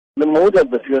The mood at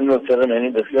the funeral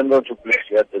ceremony, the funeral took place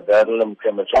here at the Verulam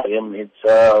Crematorium. It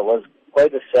was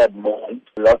quite a sad moment.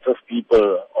 Lots of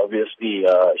people obviously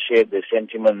shared their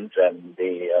sentiments and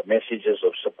their messages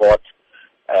of support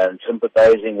and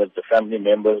sympathizing with the family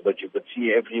members, but you could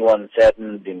see everyone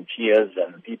saddened in tears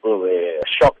and people were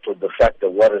shocked with the fact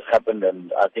of what has happened.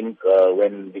 And I think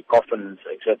when the coffins,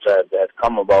 etc., had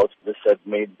come about, this had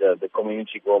made the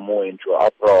community go more into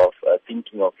uproar of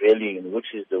thinking of really in which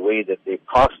is the way that they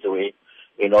passed away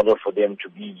in order for them to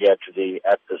be here today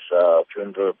at this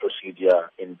funeral procedure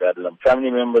in Verulam.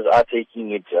 Family members are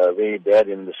taking it very bad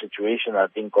in the situation, I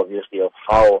think, obviously, of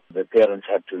how the parents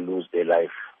had to lose their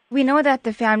life. We know that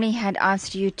the family had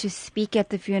asked you to speak at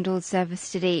the funeral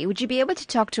service today. Would you be able to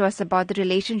talk to us about the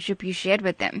relationship you shared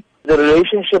with them? The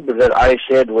relationship that I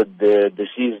shared with the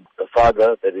deceased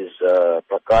father, that is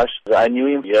Prakash, I knew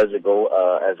him years ago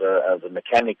as a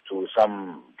mechanic to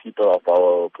some people of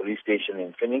our police station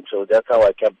in Phoenix, so that's how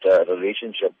I kept a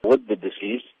relationship with the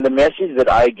deceased. The message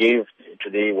that I gave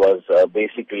today was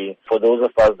basically for those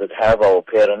of us that have our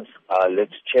parents,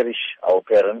 let's cherish our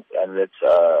parents and let's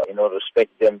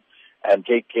respect them and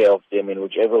take care of them in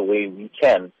whichever way we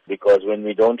can, because when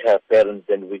we don't have parents,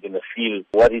 then we're going to feel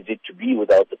what is it to be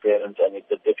without the parents, and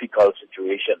it's a difficult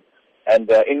situation. And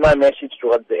in my message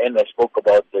towards the end, I spoke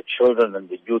about the children and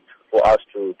the youth, for us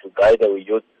to guide our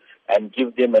youth and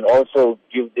give them, and also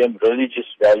give them religious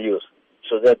values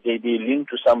so that they be linked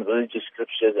to some religious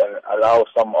scriptures and allow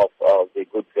some of the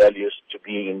good values to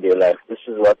be in their life. This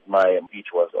is what my speech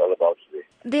was all about today.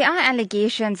 There are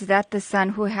allegations that the son,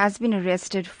 who has been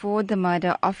arrested for the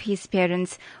murder of his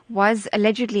parents, was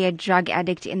allegedly a drug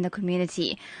addict in the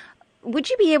community. Would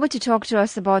you be able to talk to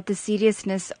us about the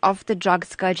seriousness of the drug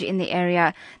scourge in the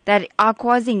area that are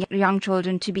causing young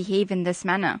children to behave in this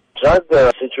manner? Drug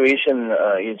situation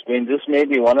this may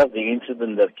be one of the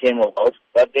incidents that came about,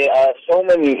 but there are so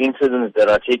many incidents that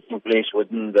are taking place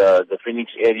within the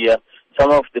Phoenix area.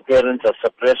 Some of the parents are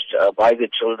suppressed by the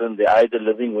children. They're either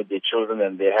living with their children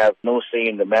and they have no say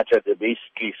in the matter. They're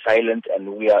basically silent,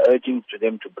 and we are urging to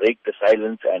them to break the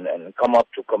silence and come up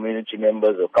to community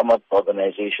members or come up to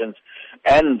organizations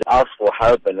and ask for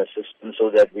help and assistance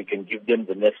so that we can give them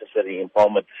the necessary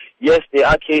empowerment. Yes, there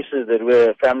are cases that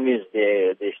where families,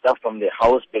 their stuff from their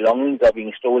house, belongings are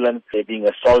being stolen, they're being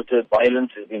assaulted,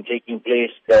 violence has been taking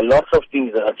place. There are lots of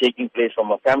things that are taking place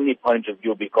from a family point of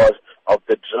view because of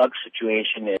the drug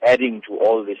situation and adding to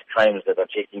all these crimes that are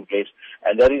taking place.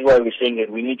 And that is why we're saying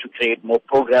that we need to create more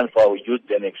programs for our youth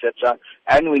and etc.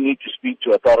 And we need to speak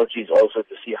to authorities also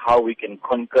to see how we can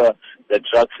conquer the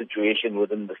drug situation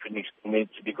within the Phoenix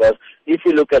community. Because if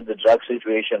you look at the drug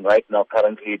situation right now,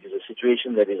 currently it is a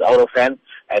situation that is out of hand,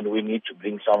 and we need to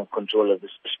bring some control of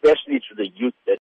this, especially to the youth that